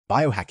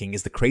Biohacking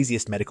is the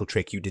craziest medical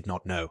trick you did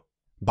not know.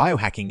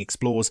 Biohacking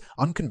explores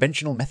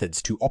unconventional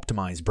methods to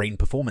optimize brain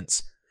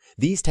performance.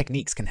 These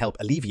techniques can help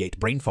alleviate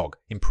brain fog,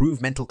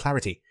 improve mental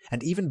clarity,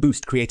 and even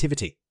boost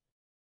creativity.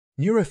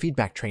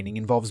 Neurofeedback training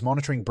involves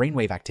monitoring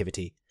brainwave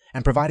activity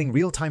and providing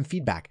real-time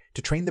feedback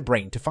to train the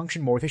brain to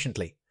function more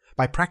efficiently.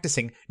 By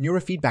practicing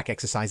neurofeedback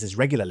exercises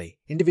regularly,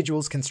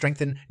 individuals can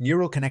strengthen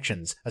neural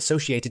connections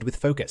associated with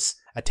focus,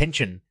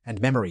 attention, and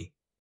memory.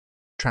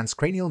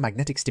 Transcranial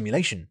magnetic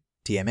stimulation,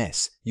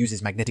 TMS,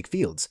 uses magnetic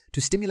fields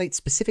to stimulate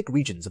specific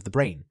regions of the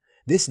brain.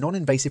 This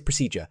non-invasive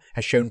procedure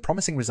has shown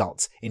promising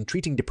results in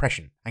treating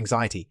depression,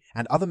 anxiety,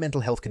 and other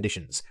mental health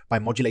conditions by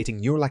modulating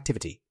neural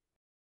activity.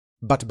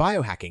 But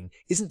biohacking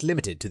isn't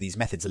limited to these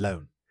methods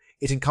alone.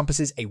 It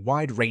encompasses a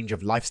wide range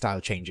of lifestyle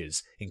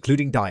changes,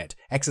 including diet,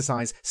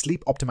 exercise,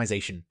 sleep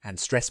optimization, and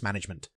stress management.